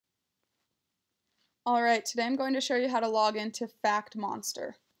Alright, today I'm going to show you how to log into Fact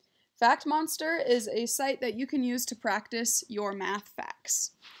Monster. Fact Monster is a site that you can use to practice your math facts.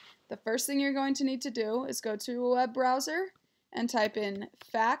 The first thing you're going to need to do is go to a web browser and type in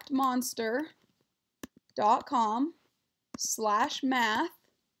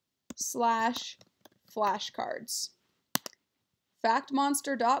factmonster.com/math/flashcards.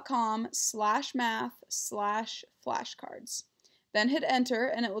 factmonster.com/math/flashcards. Then hit enter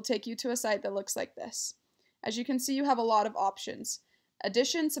and it will take you to a site that looks like this. As you can see, you have a lot of options: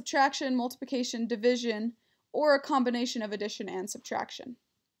 addition, subtraction, multiplication, division, or a combination of addition and subtraction.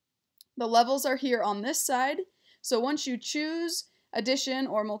 The levels are here on this side, so once you choose addition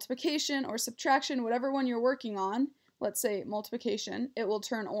or multiplication or subtraction, whatever one you're working on, let's say multiplication, it will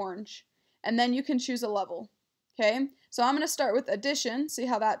turn orange. And then you can choose a level. Okay, so I'm going to start with addition, see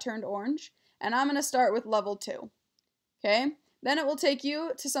how that turned orange, and I'm going to start with level 2. Okay, then it will take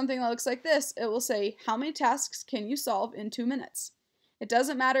you to something that looks like this. It will say, how many tasks can you solve in 2 minutes? It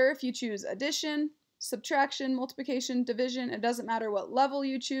doesn't matter if you choose addition, subtraction, multiplication, division, it doesn't matter what level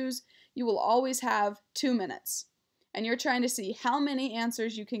you choose, you will always have 2 minutes. And you're trying to see how many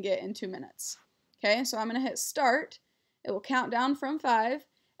answers you can get in 2 minutes. Okay, so I'm going to hit start. It will count down from 5,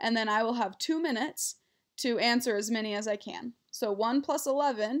 and then I will have 2 minutes to answer as many as I can. So 1 plus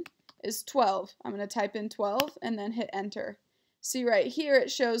 11 is 12. I'm going to type in 12 and then hit enter. See right here it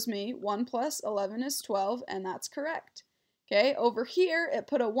shows me 1 plus 11 is 12, and that's correct. Okay, over here it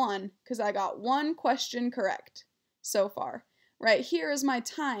put a 1 because I got one question correct so far. Right here is my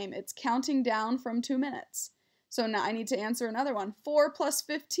time. It's counting down from 2 minutes. So now I need to answer another one. 4 plus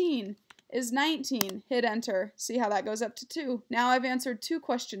 15 is 19. Hit enter. See how that goes up to 2. Now I've answered 2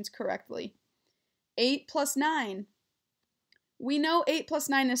 questions correctly. 8 plus 9. We know 8 plus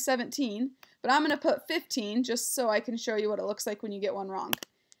 9 is 17, but I'm going to put 15 just so I can show you what it looks like when you get one wrong.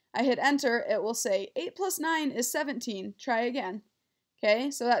 I hit enter, it will say 8 plus 9 is 17. Try again. Okay,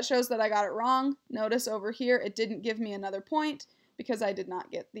 so that shows that I got it wrong. Notice over here it didn't give me another point because I did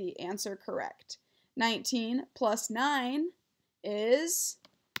not get the answer correct. 19 plus 9 is,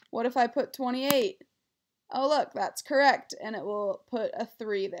 what if I put 28? Oh look, that's correct, and it will put a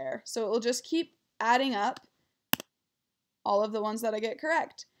 3 there. So it will just keep adding up all of the ones that I get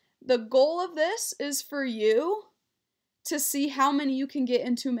correct. The goal of this is for you to see how many you can get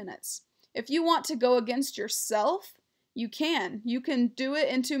in 2 minutes. If you want to go against yourself, you can. You can do it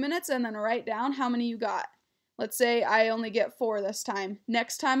in 2 minutes and then write down how many you got. Let's say I only get 4 this time.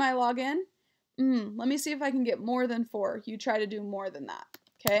 Next time I log in, let me see if I can get more than 4. You try to do more than that,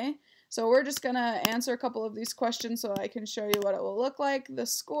 okay? So we're just going to answer a couple of these questions so I can show you what it will look like, the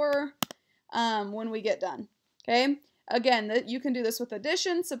score, when we get done, okay? Again, you can do this with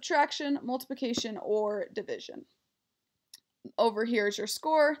addition, subtraction, multiplication, or division. Over here is your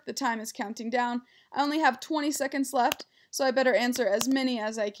score. The time is counting down. I only have 20 seconds left, so I better answer as many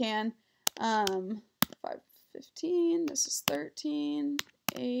as I can. 5, 15, this is 13,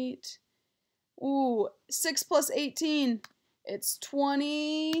 8. Ooh, 6 plus 18, it's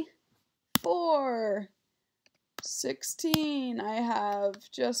 24. 16, I have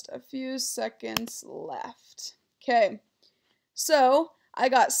just a few seconds left. Okay, so I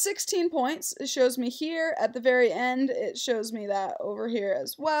got 16 points. It shows me here at the very end. It shows me that over here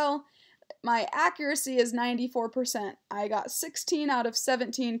as well. My accuracy is 94%. I got 16 out of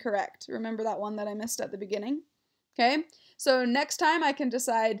 17 correct. Remember that one that I missed at the beginning? Okay, so next time I can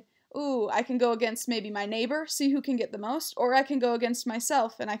decide, ooh, I can go against maybe my neighbor, see who can get the most, or I can go against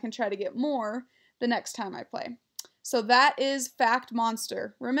myself and I can try to get more the next time I play. So that is Fact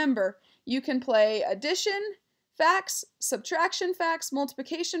Monster. Remember, you can play addition facts, subtraction facts,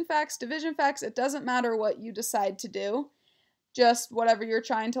 multiplication facts, division facts. It doesn't matter what you decide to do, just whatever you're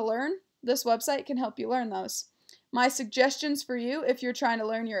trying to learn. This website can help you learn those. My suggestions for you, if you're trying to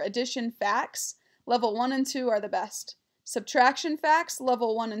learn your addition facts, level 1 and 2 are the best. Subtraction facts,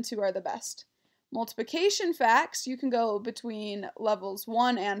 level 1 and 2 are the best. Multiplication facts, you can go between levels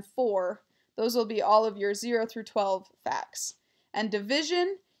 1 and 4. Those will be all of your 0 through 12 facts. And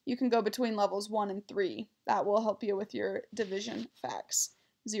division, you can go between levels 1 and 3. That will help you with your division facts,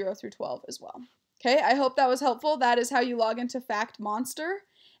 0 through 12 as well. Okay, I hope that was helpful. That is how you log into Fact Monster.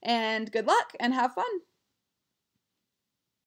 And good luck and have fun.